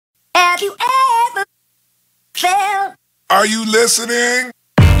Have you ever felt? Are you listening?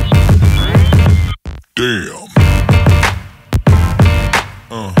 Damn.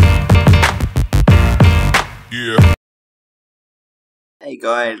 Yeah. Hey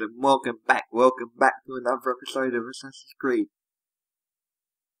guys, and welcome back to another episode of Assassin's Creed.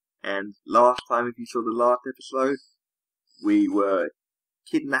 And last time, if you saw the last episode, we were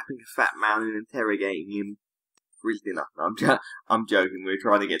kidnapping a fat man and interrogating him. Really enough, I'm joking, we were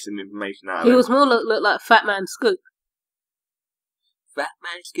trying to get some information out of him. He was more look like Fat Man Scoop. Fat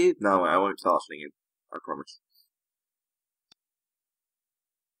Man Scoop? No, I won't start singing, I promise.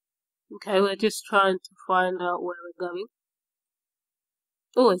 Okay, we're just trying to find out where we're going.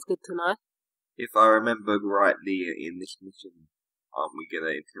 Always good to know. If I remember rightly, in this mission, aren't we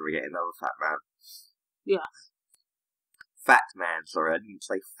going to interrogate another fat man? Yeah. Fat man, sorry, I didn't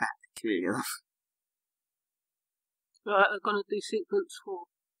say fat clearly enough. Right, we're going to do sequence 4.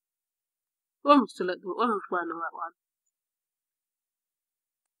 When was the right one?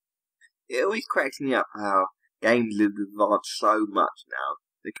 It always cracks me up how games have advanced so much now.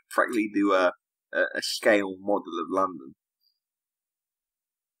 They could practically do a scale model of London.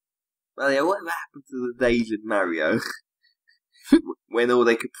 Well, yeah, whatever happened to the days of Mario? When all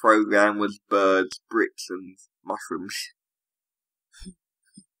they could program was birds, bricks, and mushrooms.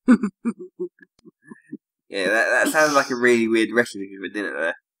 Yeah, that sounds like a really weird recipe for dinner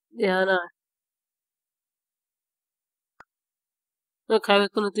there. Yeah, I know. Okay, we're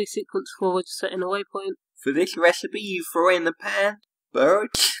going to do sequence 4, we're just setting a waypoint. For this recipe, you throw in the pan,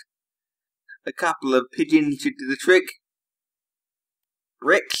 birds, a couple of pigeons should do the trick,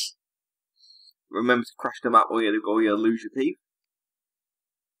 bricks, remember to crush them up or you'll lose your teeth,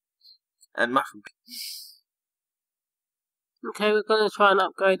 and mushrooms. Okay, we're going to try and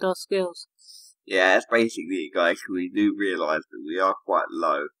upgrade our skills. Yeah, that's basically it, guys. We do realise that we are quite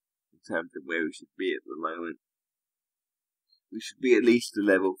low in terms of where we should be at the moment. We should be at least to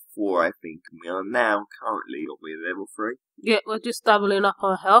level 4, I think, and we are now currently at level 3. Yeah, we're just doubling up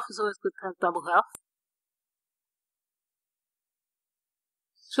our health. It's always good to have double health.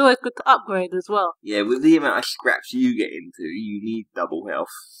 It's always good to upgrade as well. Yeah, with the amount of scraps you get into, you need double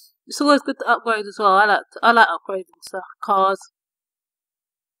health. It's always good to upgrade as well. I like upgrading stuff. Cars.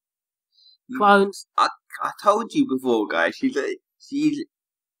 Phones. I told you before, guys, she's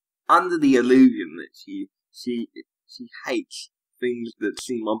under the illusion that she hates things that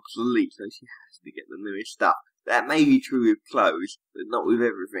seem obsolete, so she has to get the newest stuff. That may be true with clothes, but not with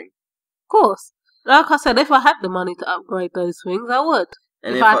everything. Of course. Like I said, if I had the money to upgrade those things, I would.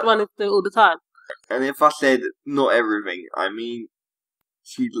 And if I had money to do it all the time. And if I said not everything, I mean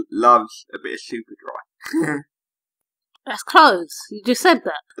she loves a bit of Superdry. That's clothes. You just said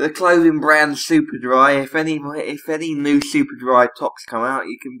that. The clothing brand Superdry. If any new Superdry tops come out,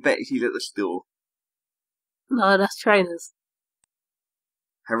 you can bet she's at the store. No, that's trainers.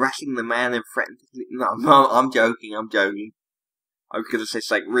 Harassing the man and threatening to... No, I'm joking. I was going to say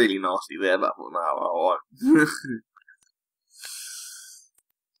something really nasty there, but I thought, no, I won't.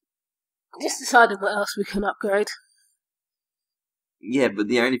 Just decided what else we can upgrade. Yeah, but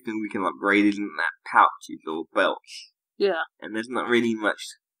the only thing we can upgrade isn't that pouches or belts. Yeah. And there's not really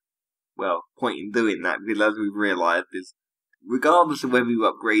much, well, point in doing that, because as we've realised, is regardless of whether you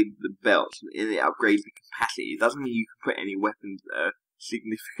upgrade the belts, and it upgrades the capacity, it doesn't mean you can put any weapons that are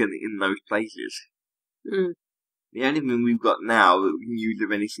significant in those places. Mm. The only thing we've got now that we can use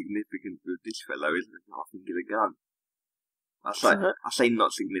of any significance with this fellow is, I think, a gun. I say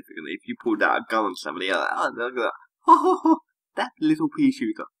not significant. If you pulled out a gun on somebody, they'll go, oh, that little pea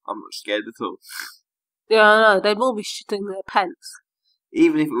shooter. I'm not scared at all. Yeah, I know. They'd all be shitting their pants.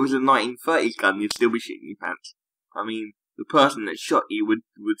 Even if it was a 1930s gun, you'd still be shitting your pants. I mean, the person that shot you would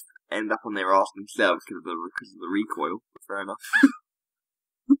end up on their arse themselves because of the recoil. Fair enough.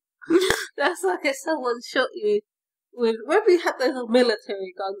 That's like if someone shot you with... Remember you had those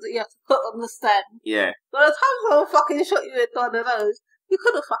military guns that you have to put on the stand? Yeah. By the time someone fucking shot you with one of those, you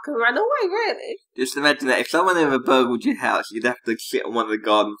could have fucking ran away, really. Just imagine that if someone ever burgled your house, you'd have to sit on one of the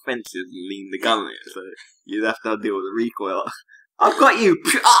garden fences and lean the gun on it, so you'd have to deal with the recoil. I've got you!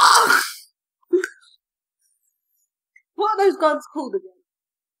 What are those guns called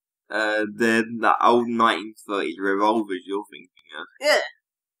again? They're the old 1930s revolvers you're thinking of. Yeah.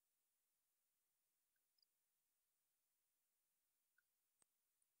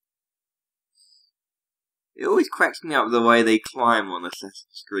 It always cracks me up the way they climb on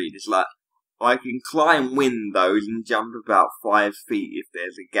Assassin's Creed. It's like, I can climb windows and jump about 5 feet if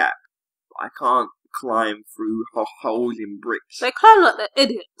there's a gap. But I can't climb through holes in bricks. They climb like they're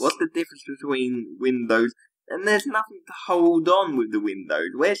idiots. What's the difference between windows And there's nothing to hold on with the windows.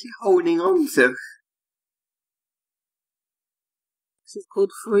 Where's he holding on to? This is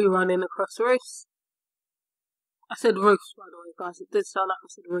called free running across roofs. I said roofs, by the way, guys. It did sound like I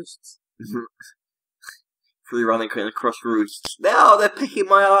said roosts. Free running across roofs. Now they're picking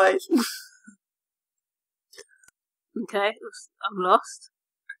my eyes. Okay, I'm lost.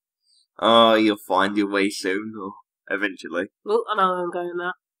 Oh, you'll find your way soon, or eventually. Oh, I know where I'm going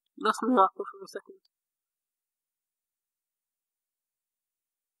now. Lost my marker for a second.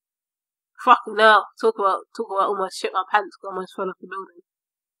 Fucking hell. Talk about almost shit my pants because I almost fell off the building.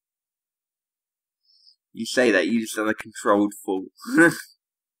 You say that, you just done a controlled fall.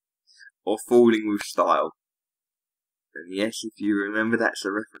 Or falling with style. And yes, if you remember, that's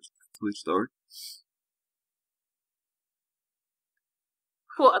a reference to Toy Story.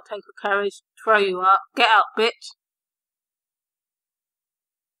 Thought I'd take a carriage, throw you up, get out, bitch.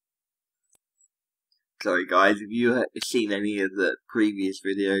 Sorry guys, if you had seen any of the previous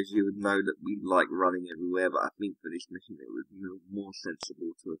videos, you would know that we like running everywhere, but I think for this mission it would be more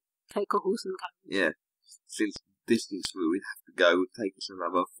sensible to take a horse and carriage. Yeah, since the distance we would have to go would take us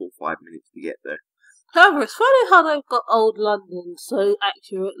another 4 or 5 minutes to get there. However, it's funny how they've got old London so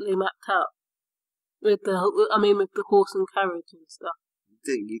accurately mapped out. With the horse and carriage and stuff.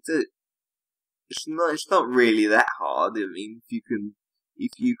 You do. It's not really that hard. I mean,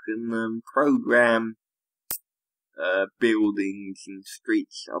 if you can program buildings and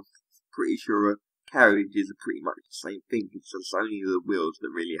streets, I'm pretty sure carriages are pretty much the same thing. It's just only the wheels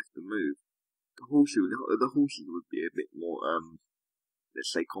that really have to move. The horses would be a bit more,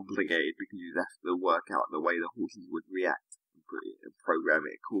 let's say, complicated because you'd have to work out the way the horses would react and program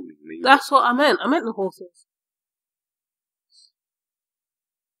it accordingly. That's what I meant. I meant the horses.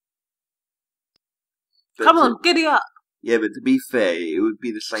 But come on, giddy up! Yeah, but to be fair, it would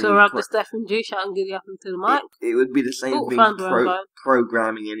be the same. So rub the Steph and G shout and giddy up into the mic. It would be the same thing.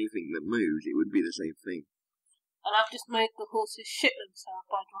 Programming anything that moves, it would be the same thing. And I've just made the horses shit themselves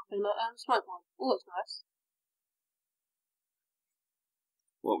by dropping a smoke bomb. Always nice.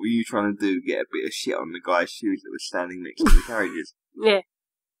 What were you trying to do? Get a bit of shit on the guy's shoes that was standing next to the carriages? Yeah.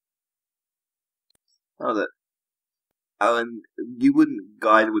 And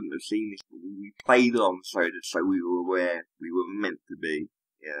guys wouldn't have seen this, but we played on so we were where we were meant to be,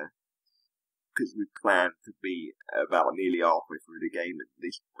 yeah. Because we planned to be about nearly halfway through the game at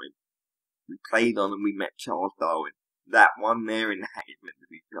this point. We played on and we met Charles Darwin. That one there in the hat is meant to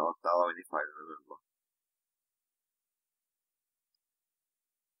be Charles Darwin, if I remember.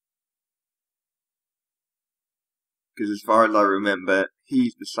 Because as far as I remember,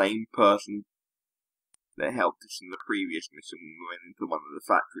 he's the same person that helped us in the previous mission when we went into one of the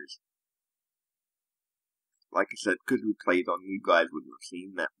factories. Like I said, because we played on, you guys wouldn't have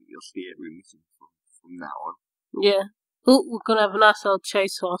seen that, but you'll see every mission from now on. Yeah. Oh, we're gonna have a nice old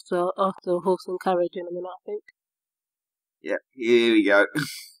chase after horse and carriage in a minute, I think. Yeah, here we go.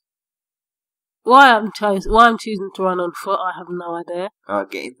 Why I'm choosing to run on foot, I have no idea.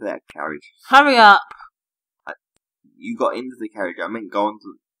 Get into that carriage. Hurry up! You got into the carriage. I meant go on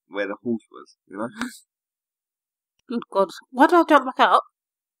to where the horse was, you know? Good God. Why did I jump back out?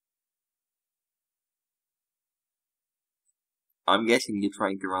 I'm guessing you're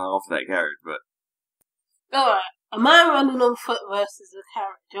trying to run off that carriage, but... Alright. A man running on foot versus a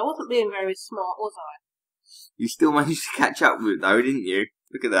carriage. I wasn't being very smart, was I? You still managed to catch up with it though, didn't you?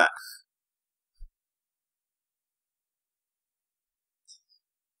 Look at that.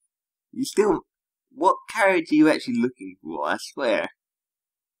 What carriage are you actually looking for, I swear?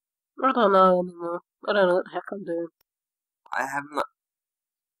 I don't know anymore. I don't know what the heck I'm doing. I have not...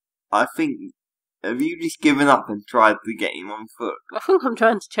 I think... Have you just given up and tried to get him on foot? I think I'm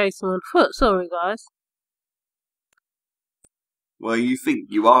trying to chase him on foot. Sorry, guys. Well, you think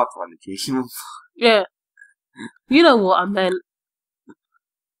you are trying to chase him on foot? Yeah. You know what I meant.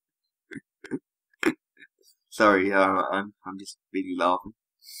 Sorry, I'm just really laughing.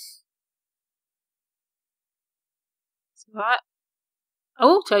 It's alright.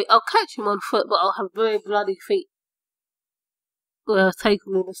 I'll catch him on foot, but I'll have very bloody feet. Where I've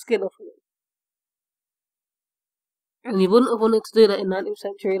taken all the skin off of him. And you wouldn't have wanted to do that in 19th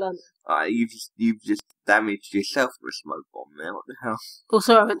century London. You've just damaged yourself with a smoke bomb there. What the hell? Oh,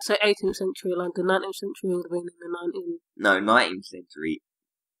 sorry, I meant to say 18th century London. 19th century would have been in the 19th. No, 19th century.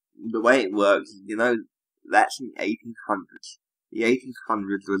 The way it works, you know, that's in 1800s. The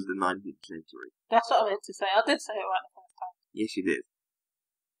 1800s was the 19th century. That's what I meant to say. I did say it right the first time. Yes, you did.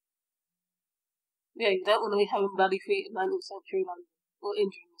 Yeah, you don't want to be having bloody feet in 19th century London. Or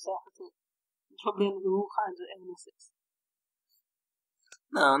injuring yourself at all. You're probably under all kinds of illnesses.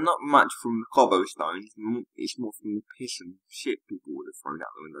 No, not much from the cobblestones. It's more from the piss and shit people would have thrown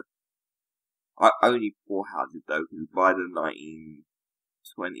out the window. Only poor houses though, because by the 1920s,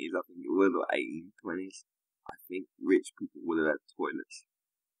 I think it was, or 1820s, I think rich people would have had toilets.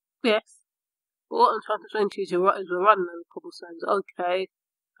 Yes. But what I'm trying to explain to you is we're running over cobblestones. Okay.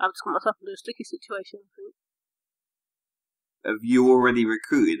 I've just got myself into a sticky situation, I think. Have you already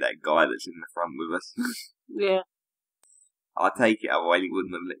recruited that guy that's in the front with us? Yeah. I take it, otherwise he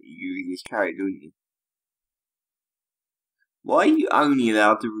wouldn't have let you use his carriage, wouldn't you? Why are you only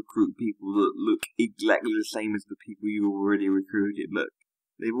allowed to recruit people that look exactly the same as the people you already recruited? Look,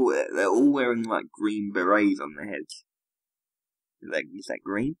 they're all wearing like green berets on their heads. Is that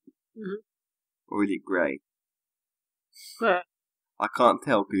green? Mm-hmm. Or is it grey? Grey. I can't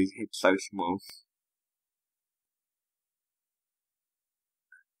tell because his head's so small.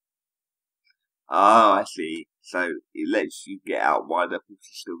 Oh, I see. So it lets you get out while the horse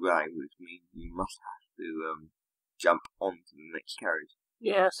is still going, which means you must have to jump onto the next carriage.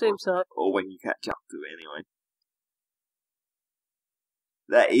 Yeah, it seems so. Or when you catch up to it, anyway.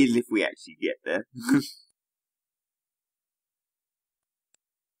 That is if we actually get there.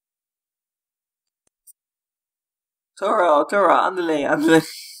 Tora, underlay.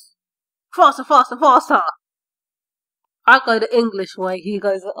 Faster! I go the English way. He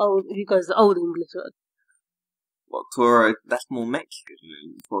goes the old English way. What, Tora? That's more Mexican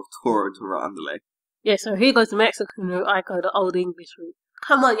for Tora underlay. Yeah, so he goes the Mexican route. I go the old English route.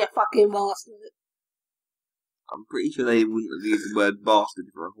 Come on, you fucking bastard! I'm pretty sure they wouldn't have used the word bastard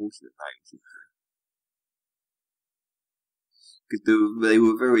for a horse in the name. Because they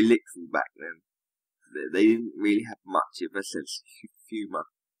were very literal back then. They didn't really have much of a sense of humour.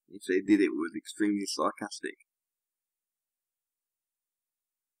 If they did, it was extremely sarcastic.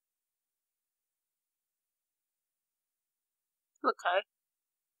 Okay.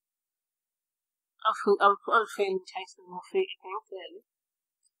 I'm feeling chasing my feet again, clearly.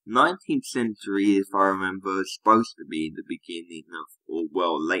 19th century, if I remember, is supposed to be the beginning of, or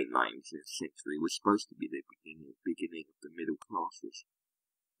well, late 19th century was supposed to be the beginning of the middle classes.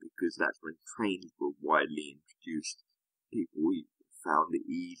 Because that's when trains were widely introduced. People found it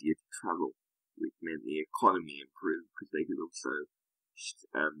easier to travel, which meant the economy improved because they could also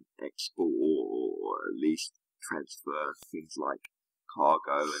export or at least transfer things like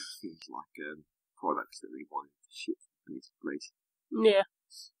cargo and things like products that they wanted to ship from place to place. Yeah.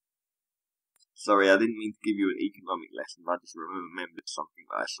 Sorry, I didn't mean to give you an economic lesson. I just remembered something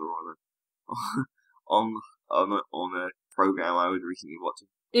that I saw on a program I was recently watching.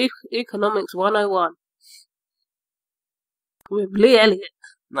 Economics 101 with Lee Elliott.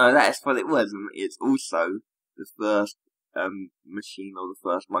 No, that is what it was, and it's also the first machine or the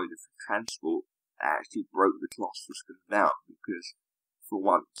first mode of transport that actually broke the class system down, because for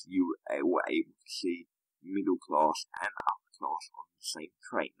once you were able to see middle class and upper class on the same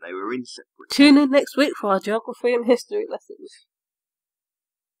train. They were in separate. Tune in next week for our geography and history lessons.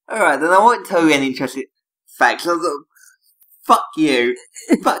 Alright, then I won't tell you any interesting facts. Fuck you.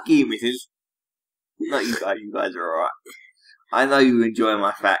 Fuck you, missus. Not you guys. You guys are alright. I know you enjoy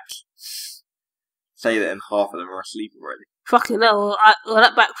my facts. Say that and half of them are asleep already. Fucking hell, well,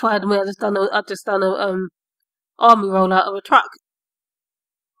 that backfired on me. I just done a army roll out of a truck.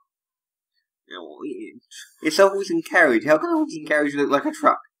 It's a horse and carriage. How can a horse and carriage look like a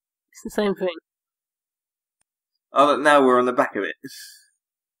truck? It's the same thing. Oh, look, now we're on the back of it.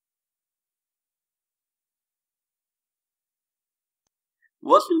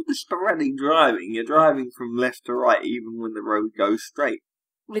 What's with the sporadic driving? You're driving from left to right even when the road goes straight.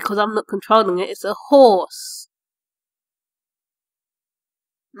 Because I'm not controlling it, it's a horse.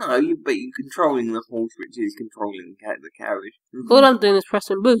 No, but you're controlling the horse, which is controlling the carriage. All I'm doing is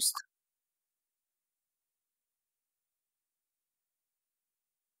pressing boost.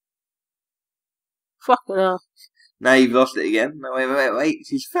 Fucking hell. Now you've lost it again. No, wait.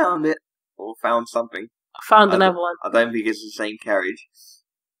 She's found it. Or found something. I found another one. I don't think it's the same carriage.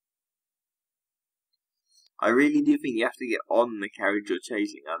 I really do think you have to get on the carriage you're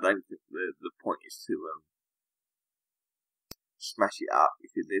chasing. I don't think the point is to smash it up,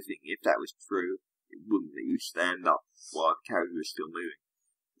 because I think if that was true, it wouldn't let you stand up while the carriage was still moving.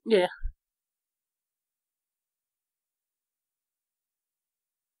 Yeah.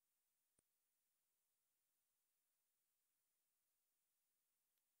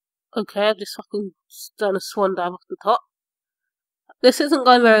 Okay, I've just fucking done a swan dive off the top. This isn't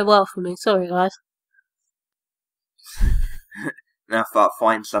going very well for me, sorry guys. Now if I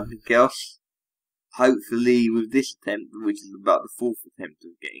find something else, hopefully with this attempt, which is about the fourth attempt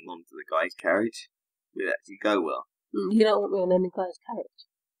of getting onto the guy's carriage, will actually go well. You don't want me on any guy's carriage.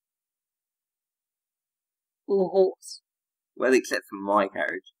 Or horse. Well, except for my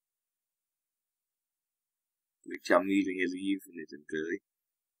carriage. Which I'm using as a euphemism, clearly.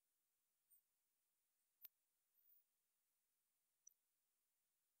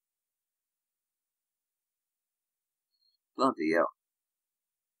 Bloody hell.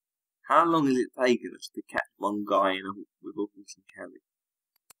 How long has it taken us to catch one guy with Otis McDonald?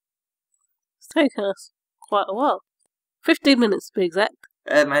 It's taken us quite a while. 15 minutes to be exact.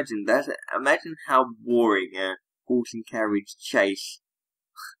 Imagine how boring a horse and carriage chase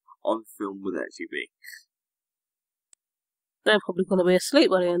on film would actually be. They're probably going to be asleep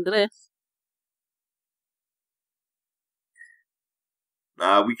by the end of this.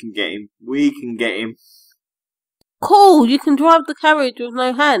 Nah, we can get him. We can get him. Cool, you can drive the carriage with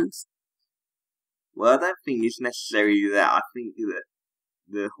no hands. Well, I don't think it's necessarily that. I think that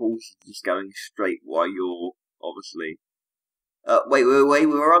the horse is just going straight while you're obviously. Wait,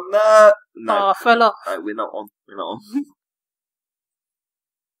 we're on the. No, Oh, I fell off. No, we're not on. We're not on.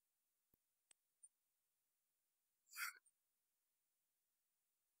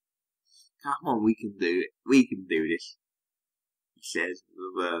 Come on, we can do it. We can do this. He says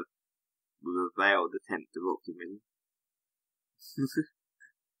with a veiled attempt of optimism.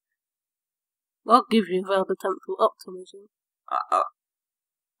 I'll give you a veiled attempt of optimism.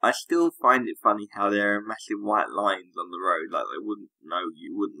 I still find it funny how there are massive white lines on the road, like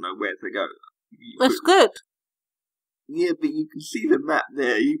you wouldn't know where to go. That's good. Yeah, but you can see the map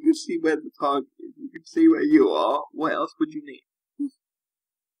there, you can see where the target is, you can see where you are. What else would you need?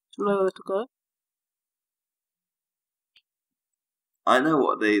 To know where to go. I know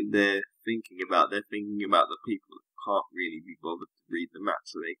what they're thinking about. They're thinking about the people that can't really be bothered to read the map,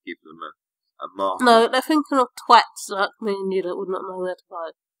 so they give them a marker. No, they're thinking of twats like me and you that would not know where to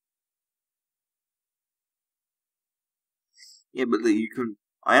go. Yeah, but you can.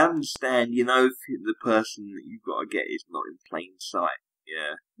 I understand, if the person that you've got to get is not in plain sight.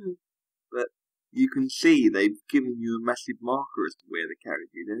 Yeah. But you can see they've given you a massive marker as to where the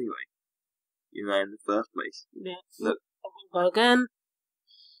carriage is anyway. In the first place. Yeah. Look. Go again.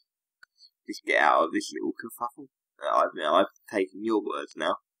 Just get out of this little kerfuffle. I've taken your words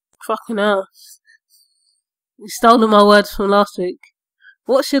now. Fucking hell. You stolen my words from last week.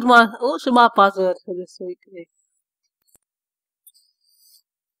 What should my buzzword for this week be?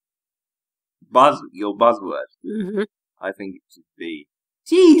 Your buzzword. Mm-hmm. I think it should be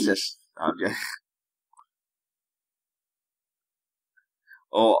Jesus. I'm joking.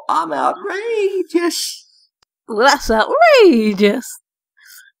 Or I'm outrageous. Well, that's outrageous.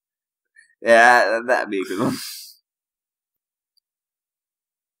 Yeah, that'd be a good one.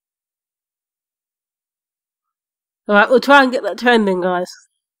 Alright, we'll try and get that trending, guys.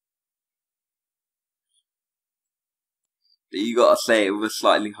 But you gotta say it with a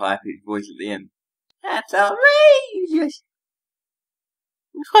slightly higher pitched voice at the end. That's outrageous.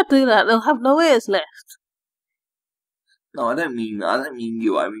 If I do that, they'll have no ears left. No, I don't mean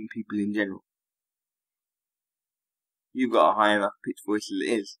you. I mean people in general. You've got a high enough pitched voice as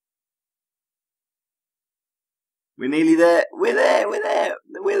it is. We're nearly there. We're there. We're there.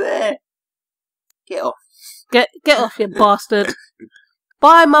 We're there. Get off. Get off, you bastard.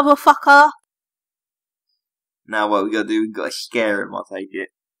 Bye, motherfucker. Now what we gotta do, we gotta scare him, I'll take it.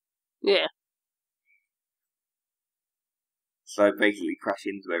 Yeah. So basically crash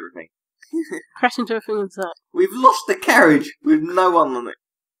into everything. Crash into everything inside. We've lost the carriage with no one on it.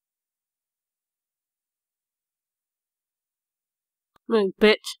 Move,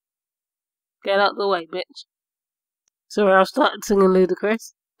 bitch. Get out the way, bitch. Sorry, I started singing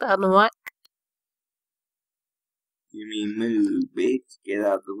Ludacris down the mic. You mean move, bitch? Get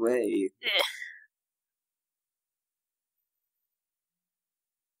out the way. Yeah.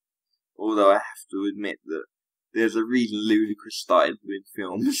 Although I have to admit that there's a reason Ludacris started with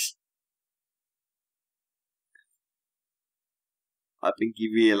films. I think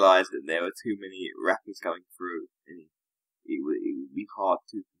he realised that there were too many rappers coming through, and it would be hard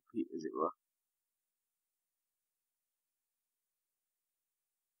to compete, as it were.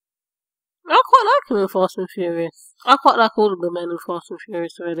 I quite like him in Fast and Furious. I quite like all of the men in Fast and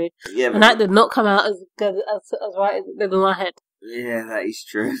Furious already. Yeah, and that did not come out as right as it did in my head. Yeah, that is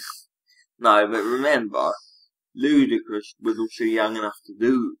true. No, but remember, Ludacris was also young enough to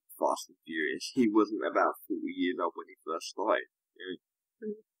do Fast and Furious. He wasn't about 40 years old when he first started.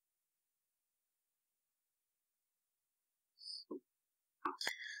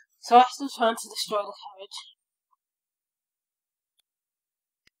 So I'm still trying to destroy the carriage.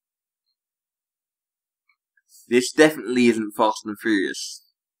 This definitely isn't Fast and Furious.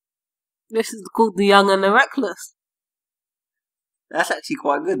 This is called The Young and the Reckless. That's actually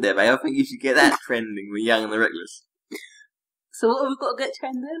quite good there, mate. I think you should get that trending with Young and the Reckless. So what have we got to get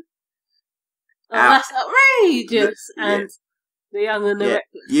trending? Oh, Out. that's outrageous! And the Young and the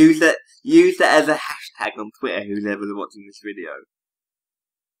Reckless. Use that as a hashtag on Twitter, who's ever watching this video.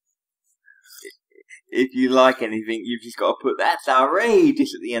 If you like anything, you've just got to put "that's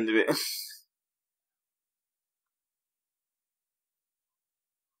outrageous" at the end of it.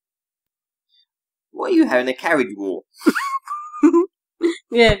 What are you having, a carriage war?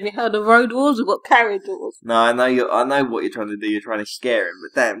 Yeah, we had the road wars, we've got carriage wars. No, I know what you're trying to do. You're trying to scare him,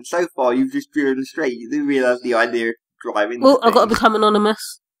 but damn, so far you've just driven straight. You do realise the idea of driving. Well, I've got to become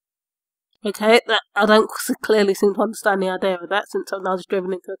anonymous. Okay, that I don't clearly seem to understand the idea of that since I've now just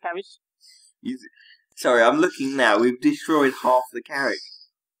driven into a carriage. Sorry, I'm looking now. We've destroyed half the carriage.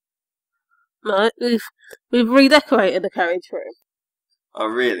 No, we've redecorated the carriage for him. Oh,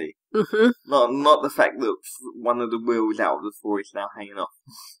 really? Mm-hmm. Not the fact that one of the wheels out of the floor is now hanging off.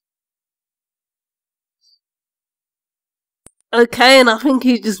 Okay, and I think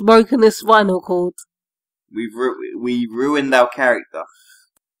he's just broken his spinal cord. We've ruined our character.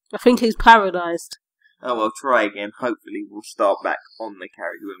 I think he's paralysed. Oh well, try again. Hopefully we'll start back on the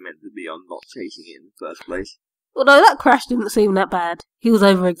carriage we're meant to be on, not chasing it in the first place. Although that crash didn't seem that bad. He was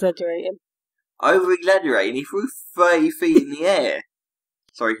over-exaggerating. Over-exaggerating? He threw 30 feet in the air.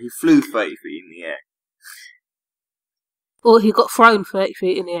 Sorry, he flew 30 feet in the air. Or he got thrown 30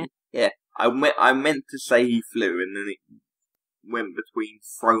 feet in the air. Yeah, I meant to say he flew, and then it went between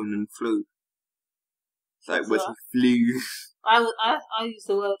thrown and flew. So it was he flew. I used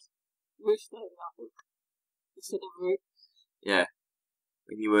the word rooster, I think, instead of roof. Yeah.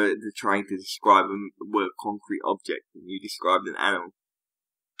 When you were trying to describe a concrete object, and you described an animal.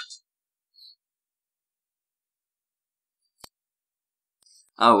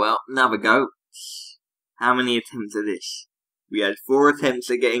 Oh well, another go. How many attempts at this? We had 4 attempts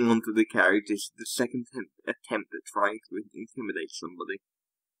at getting onto the carriage. This is the second attempt at trying to intimidate somebody.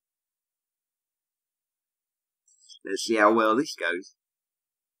 Let's see how well this goes.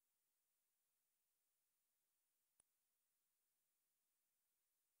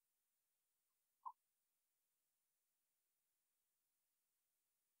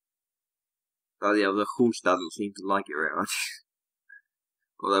 Oh yeah, the horse doesn't seem to like it very much.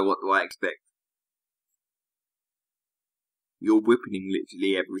 Although, what do I expect? You're whipping him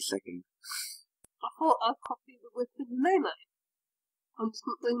literally every second. I thought I copied the whip in the name. I'm just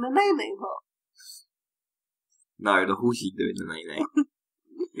not doing the name part. No, the horse is doing the name.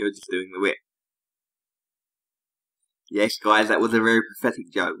 You're just doing the whip. Yes, guys, that was a very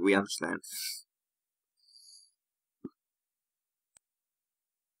pathetic joke. We understand.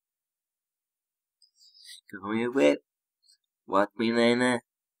 Come here, whip. Watch me, Nana.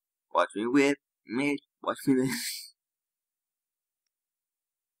 Watch me whip, mate. Watch me then.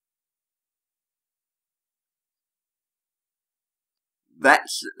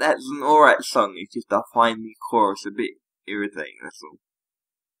 That's an alright song. It's just I find the chorus a bit irritating. That's all.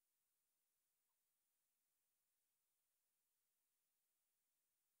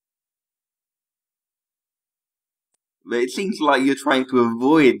 But it seems like you're trying to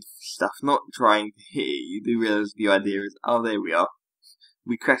avoid stuff, not trying to hit it. You do realise the idea is, oh, there we are.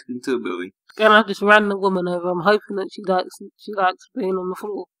 We crashed into a building. And I just ran the woman over. I'm hoping that she likes being on the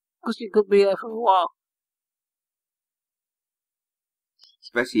floor. Because she could be there for a while.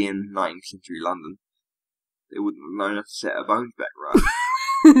 Especially in 19th century London. They wouldn't have known how to set her bones back right.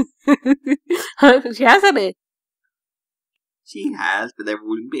 I don't think she has any. She has, but they're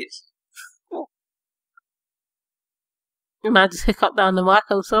all in bits. And I just hiccup down the mic,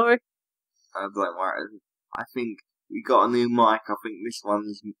 I'm sorry. Don't worry. I think we got a new mic. I think this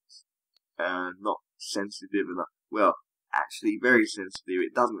one's not sensitive enough. Well, actually very sensitive.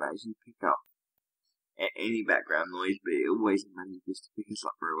 It doesn't actually pick up any background noise, but it always manages to pick us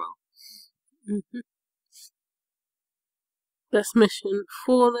up very well. Mm-hmm. That's mission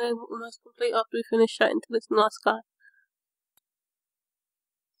 4 now, almost complete after we finish chatting to this nice guy.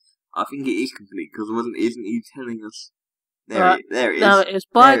 I think it is complete, because isn't he telling us? There it is. Now it is.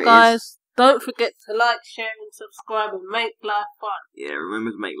 Bye, guys. Don't forget to like, share, and subscribe, and make life fun. Yeah,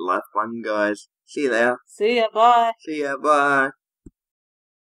 remember to make life fun, guys. See you there. See ya, bye. See ya, bye.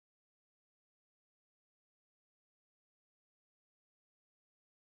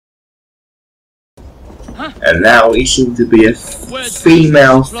 And now he seems to be a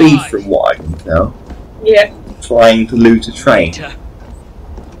female thief, from what I can tell. Yeah. Trying to loot a train.